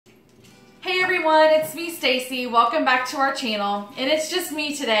everyone, it's me, Stacie. Welcome back to our channel. And it's just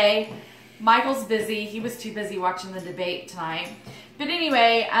me today. Michael's busy. He was too busy watching the debate tonight. But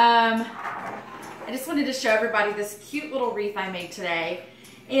anyway, I just wanted to show everybody this cute little wreath I made today.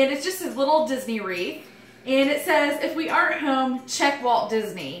 And it's just a little Disney wreath. And it says, if we aren't home, check Walt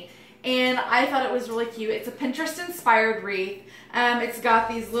Disney. And I thought it was really cute. It's a Pinterest-inspired wreath. It's got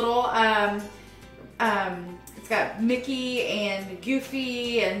these little, it's got Mickey and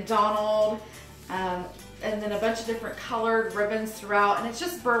Goofy and Donald, and then a bunch of different colored ribbons throughout. And it's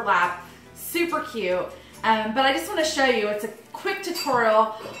just burlap. Super cute. But I just want to show you, it's a quick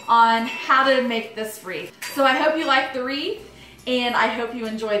tutorial on how to make this wreath. So I hope you like the wreath, and I hope you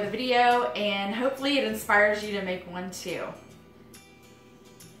enjoy the video, and hopefully it inspires you to make one too.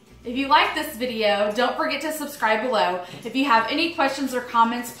 If you like this video, don't forget to subscribe below. If you have any questions or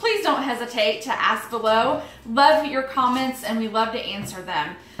comments, please don't hesitate to ask below. Love your comments, and we love to answer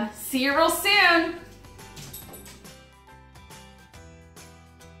them. See you real soon.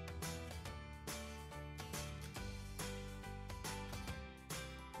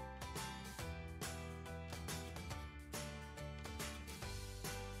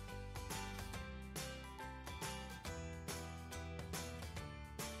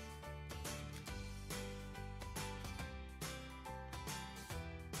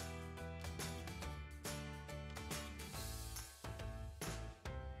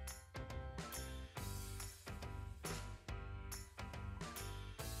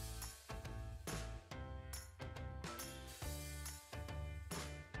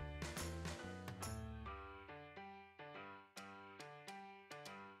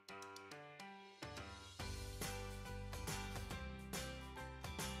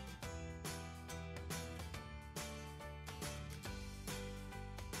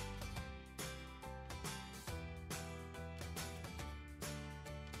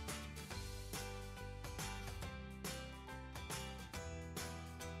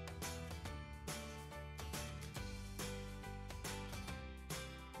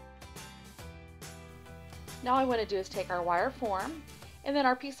 Now all I want to do is take our wire form, and then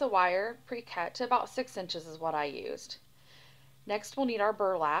our piece of wire pre-cut to about 6 inches is what I used. Next we'll need our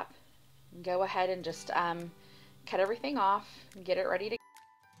burlap. Go ahead and just cut everything off and get it ready to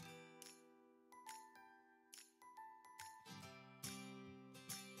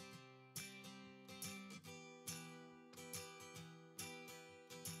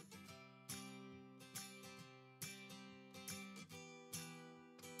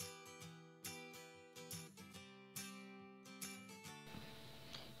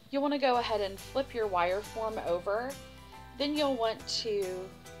You'll want to go ahead and flip your wire form over. Then you'll want to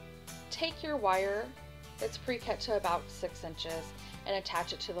take your wire that's pre-cut to about 6 inches and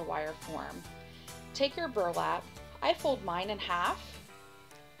attach it to the wire form. Take your burlap. I fold mine in half,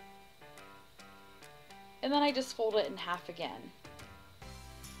 and then I just fold it in half again.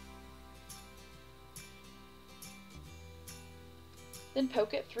 Then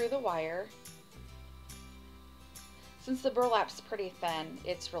poke it through the wire. Since the burlap's pretty thin,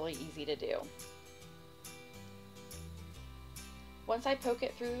 it's really easy to do. Once I poke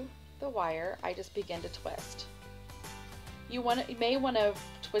it through the wire, I just begin to twist. You may want to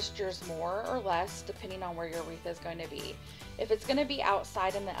twist yours more or less depending on where your wreath is going to be. If it's going to be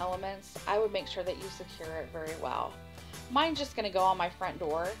outside in the elements, I would make sure that you secure it very well. Mine's just going to go on my front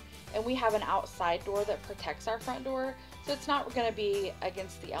door, and we have an outside door that protects our front door, so it's not going to be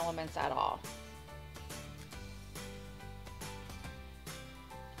against the elements at all.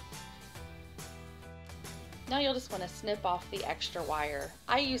 Now you'll just want to snip off the extra wire.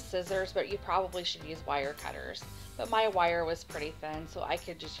 I use scissors, but you probably should use wire cutters. But my wire was pretty thin, so I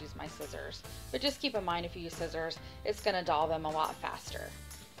could just use my scissors. But just keep in mind, if you use scissors, it's going to dull them a lot faster.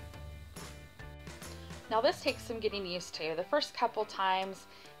 Now this takes some getting used to. The first couple times,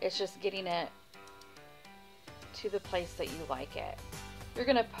 it's just getting it to the place that you like it. You're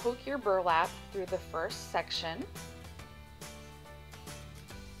going to poke your burlap through the first section.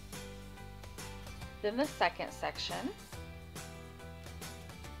 Then the second section,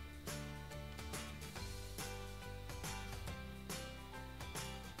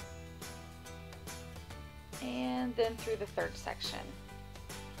 and then through the third section.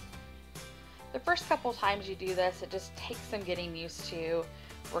 The first couple times you do this, it just takes some getting used to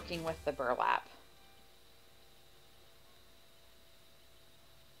working with the burlap.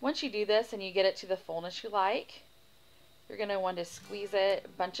 Once you do this and you get it to the fullness you like, you're going to want to squeeze it,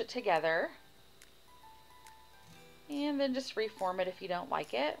 bunch it together, and then just reform it if you don't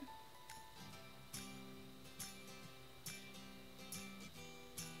like it.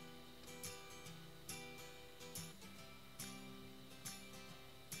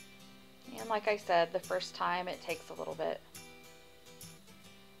 like I said, the first time it takes a little bit.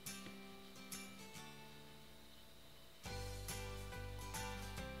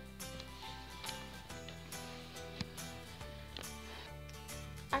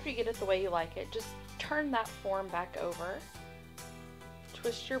 After you get it the way you like it, just turn that form back over,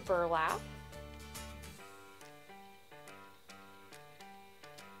 twist your burlap,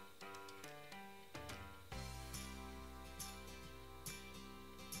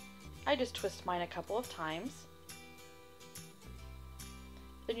 I just twist mine a couple of times.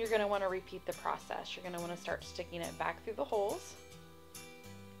 Then you're going to want to repeat the process. You're going to want to start sticking it back through the holes.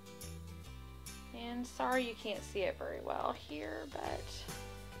 And sorry you can't see it very well here, but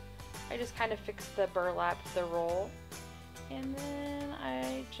I just kind of fix the burlap, the roll, and then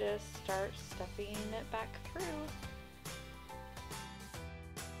I just start stuffing it back through.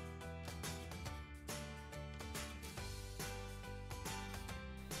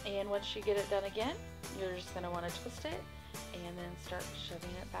 And once you get it done again, you're just going to want to twist it and then start shoving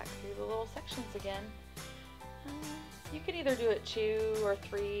it back through the little sections again. You can either do it 2 or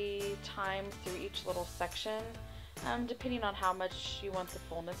 3 times through each little section, depending on how much you want the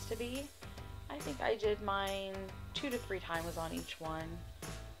fullness to be. I think I did mine 2 to 3 times on each one.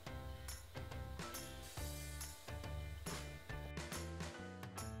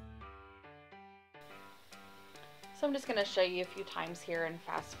 So I'm just going to show you a few times here and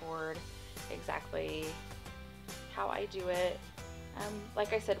fast forward exactly how I do it.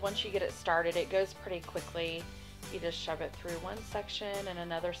 Like I said, once you get it started, it goes pretty quickly. You just shove it through one section and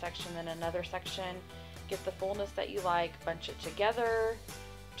another section and another section. Get the fullness that you like, bunch it together,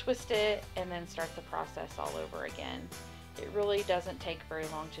 twist it, and then start the process all over again. It really doesn't take very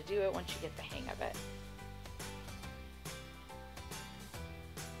long to do it once you get the hang of it.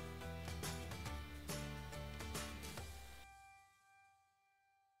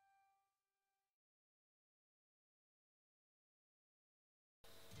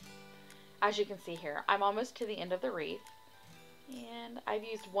 As you can see here, I'm almost to the end of the wreath, and I've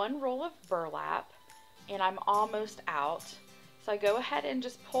used 1 roll of burlap, and I'm almost out. So I go ahead and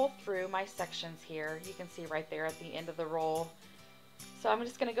just pull through my sections here. You can see right there at the end of the roll. So I'm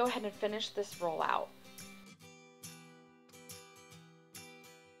just going to go ahead and finish this roll out.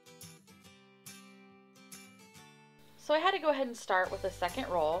 So I had to go ahead and start with the second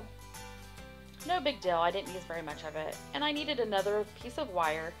roll. No big deal, I didn't use very much of it. And I needed another piece of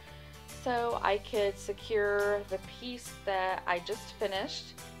wire so I could secure the piece that I just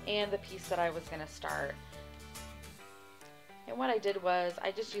finished and the piece that I was going to start. And what I did was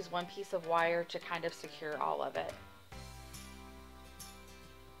I just used 1 piece of wire to kind of secure all of it.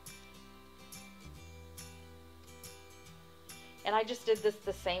 And I just did this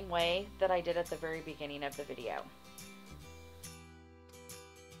the same way that I did at the very beginning of the video.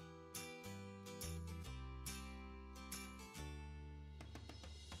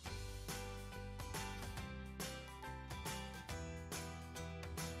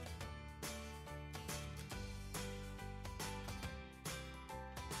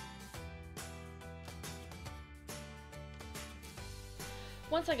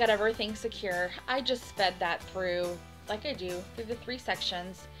 Once I got everything secure, I just fed that through, like I do, through the 3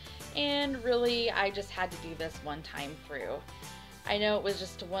 sections, and really I just had to do this one time through. I know it was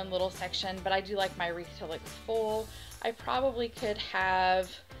just 1 little section, but I do like my wreath to look full. I probably could have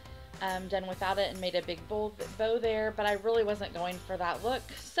done without it and made a big bow there, but I really wasn't going for that look,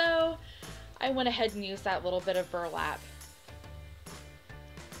 so I went ahead and used that little bit of burlap.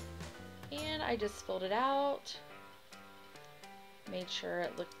 And I just filled it out. Made sure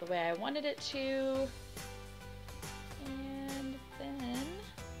it looked the way I wanted it to, and then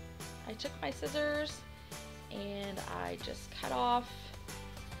I took my scissors and I just cut off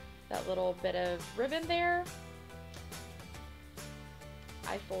that little bit of ribbon there.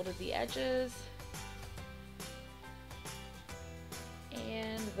 I folded the edges,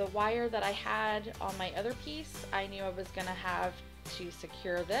 and the wire that I had on my other piece, I knew I was going to have to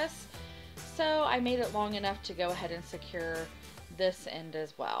secure this, so I made it long enough to go ahead and secure this end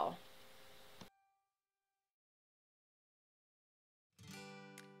as well.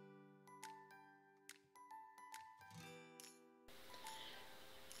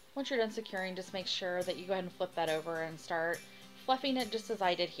 Once you're done securing, just make sure that you go ahead and flip that over and start fluffing it just as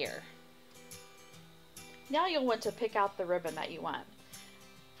I did here. Now you'll want to pick out the ribbon that you want.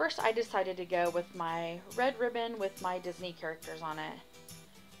 First, I decided to go with my red ribbon with my Disney characters on it.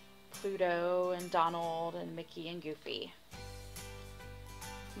 Pluto and Donald and Mickey and Goofy.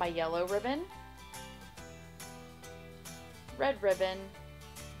 My yellow ribbon, red ribbon,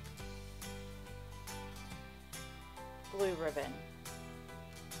 blue ribbon.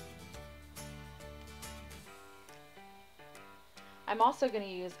 I'm also going to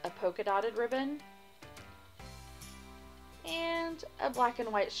use a polka dotted ribbon and a black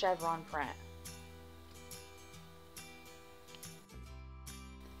and white chevron print.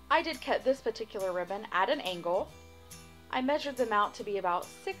 I did cut this particular ribbon at an angle. I measured them out to be about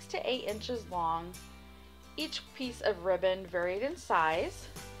 6 to 8 inches long. Each piece of ribbon varied in size.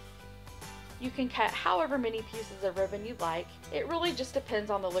 You can cut however many pieces of ribbon you like. It really just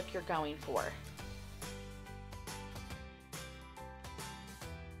depends on the look you're going for.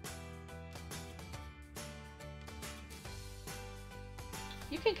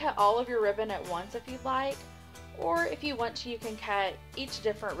 You can cut all of your ribbon at once if you'd like, or if you want to, you can cut each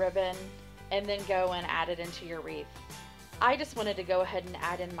different ribbon and then go and add it into your wreath. I just wanted to go ahead and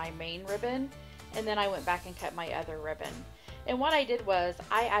add in my main ribbon, and then I went back and cut my other ribbon. And what I did was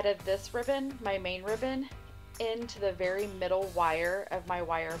I added this ribbon, my main ribbon, into the very middle wire of my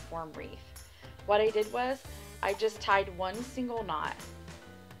wire form wreath. What I did was I just tied one single knot.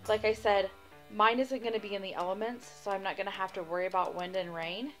 Like I said, mine isn't going to be in the elements, so I'm not going to have to worry about wind and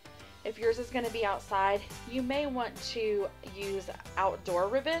rain. If yours is going to be outside, you may want to use outdoor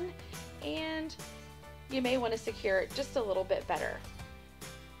ribbon, and you may want to secure it just a little bit better.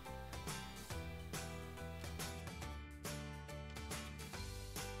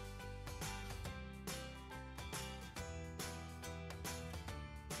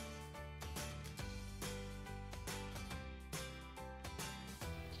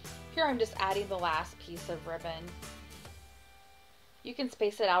 Here I'm just adding the last piece of ribbon. You can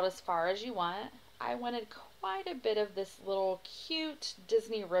space it out as far as you want. I wanted quite a bit of this little cute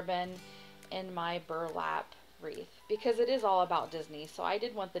Disney ribbon in my burlap wreath because it is all about Disney, so I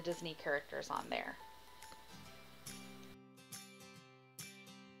did want the Disney characters on there.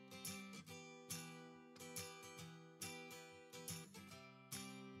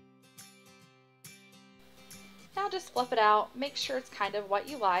 Now just flip it out, make sure it's kind of what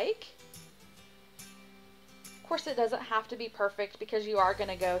you like. Of course, it doesn't have to be perfect because you are going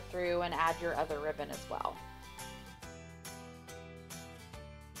to go through and add your other ribbon as well.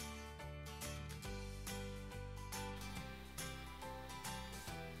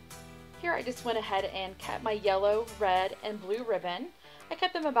 Here I just went ahead and cut my yellow, red, and blue ribbon. I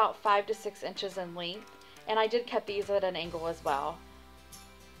cut them about 5 to 6 inches in length, and I did cut these at an angle as well.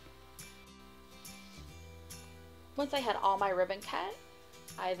 Once I had all my ribbon cut,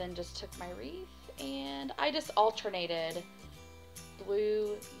 I then just took my wreath and I just alternated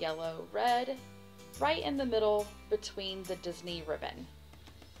blue, yellow, red, right in the middle between the Disney ribbon.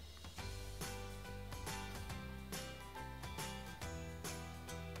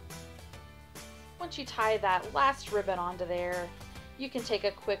 Once you tie that last ribbon onto there, you can take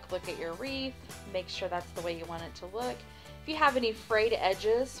a quick look at your wreath, make sure that's the way you want it to look. If you have any frayed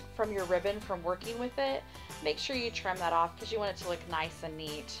edges from your ribbon from working with it, make sure you trim that off because you want it to look nice and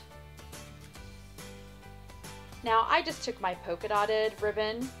neat. Now I just took my polka dotted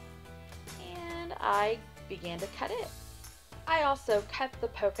ribbon and I began to cut it. I also cut the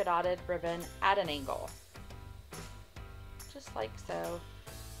polka dotted ribbon at an angle, just like so.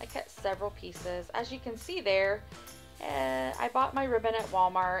 I cut several pieces. As you can see there, I bought my ribbon at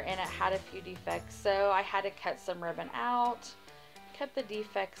Walmart and it had a few defects, so I had to cut some ribbon out, cut the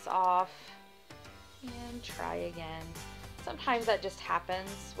defects off, and try again. Sometimes that just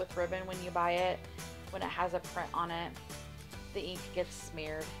happens with ribbon when you buy it. When it has a print on it, the ink gets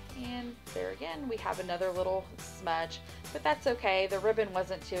smeared. And there again, we have another little smudge, but that's okay. The ribbon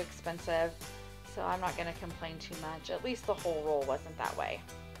wasn't too expensive, so I'm not going to complain too much. At least the whole roll wasn't that way.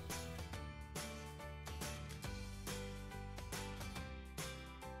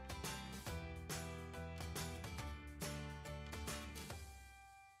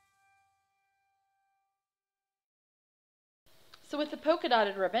 So with the polka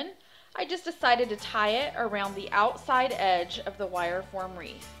dotted ribbon, I just decided to tie it around the outside edge of the wire form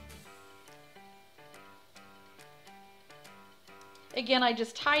wreath. Again, I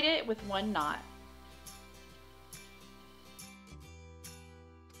just tied it with one knot.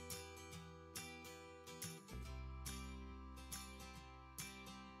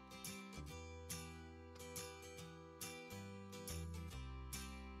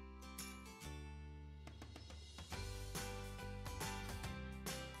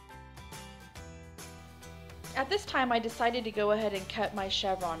 At this time, I decided to go ahead and cut my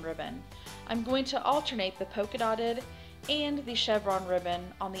chevron ribbon. I'm going to alternate the polka dotted and the chevron ribbon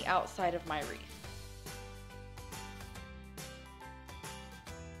on the outside of my wreath.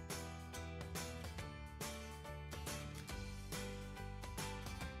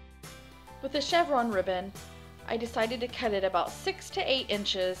 With the chevron ribbon, I decided to cut it about 6 to 8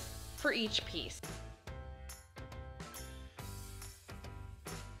 inches for each piece.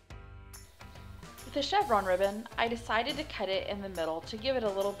 With the chevron ribbon, I decided to cut it in the middle to give it a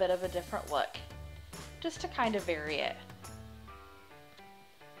little bit of a different look, just to kind of vary it.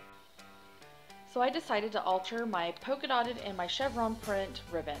 So I decided to alter my polka dotted and my chevron print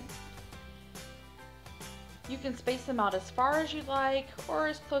ribbon. You can space them out as far as you like or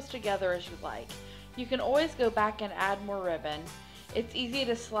as close together as you like. You can always go back and add more ribbon. It's easy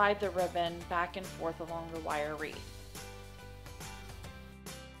to slide the ribbon back and forth along the wire wreath.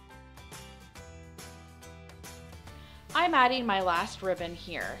 I'm adding my last ribbon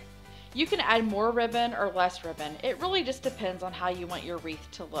here. You can add more ribbon or less ribbon. It really just depends on how you want your wreath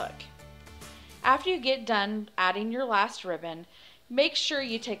to look. After you get done adding your last ribbon, make sure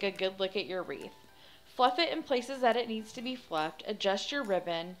you take a good look at your wreath. Fluff it in places that it needs to be fluffed, adjust your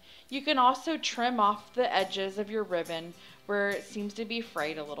ribbon. You can also trim off the edges of your ribbon where it seems to be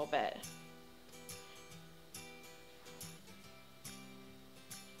frayed a little bit.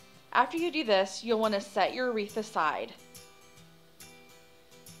 After you do this, you'll want to set your wreath aside.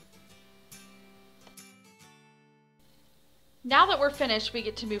 Now that we're finished, we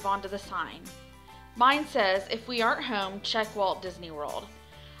get to move on to the sign. Mine says, "If we aren't home, check Walt Disney World."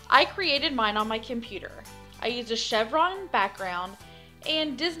 I created mine on my computer. I used a chevron background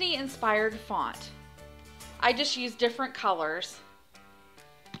and Disney inspired font. I just used different colors.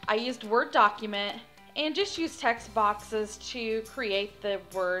 I used Word document and just used text boxes to create the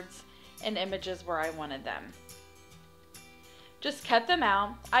words and images where I wanted them. Just cut them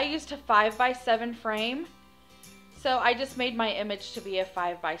out. I used a 5x7 frame, so I just made my image to be a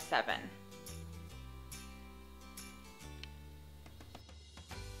 5x7.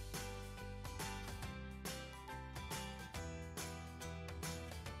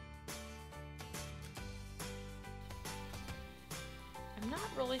 I'm not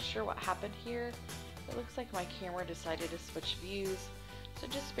really sure what happened here. It looks like my camera decided to switch views, so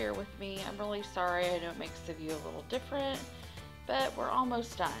just bear with me. I'm really sorry. I know it makes the view a little different, but we're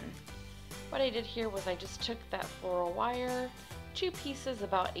almost done. What I did here was I just took that floral wire, 2 pieces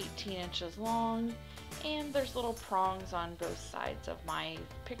about 18 inches long, and there's little prongs on both sides of my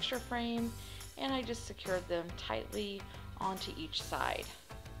picture frame, and I just secured them tightly onto each side.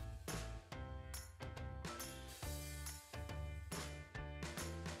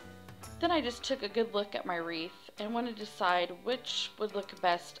 Then I just took a good look at my wreath and wanted to decide which would look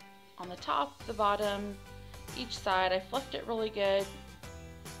best on the top, the bottom, each side. I fluffed it really good,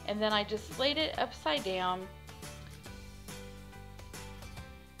 and then I just laid it upside down,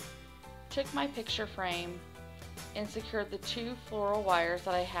 took my picture frame and secured the 2 floral wires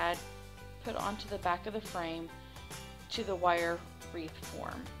that I had put onto the back of the frame to the wire wreath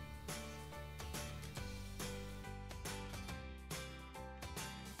form.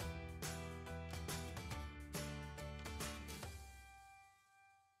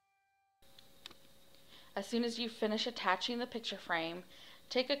 As soon as you finish attaching the picture frame,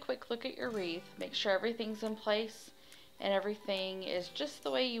 take a quick look at your wreath, make sure everything's in place and everything is just the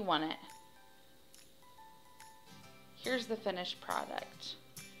way you want it. Here's the finished product.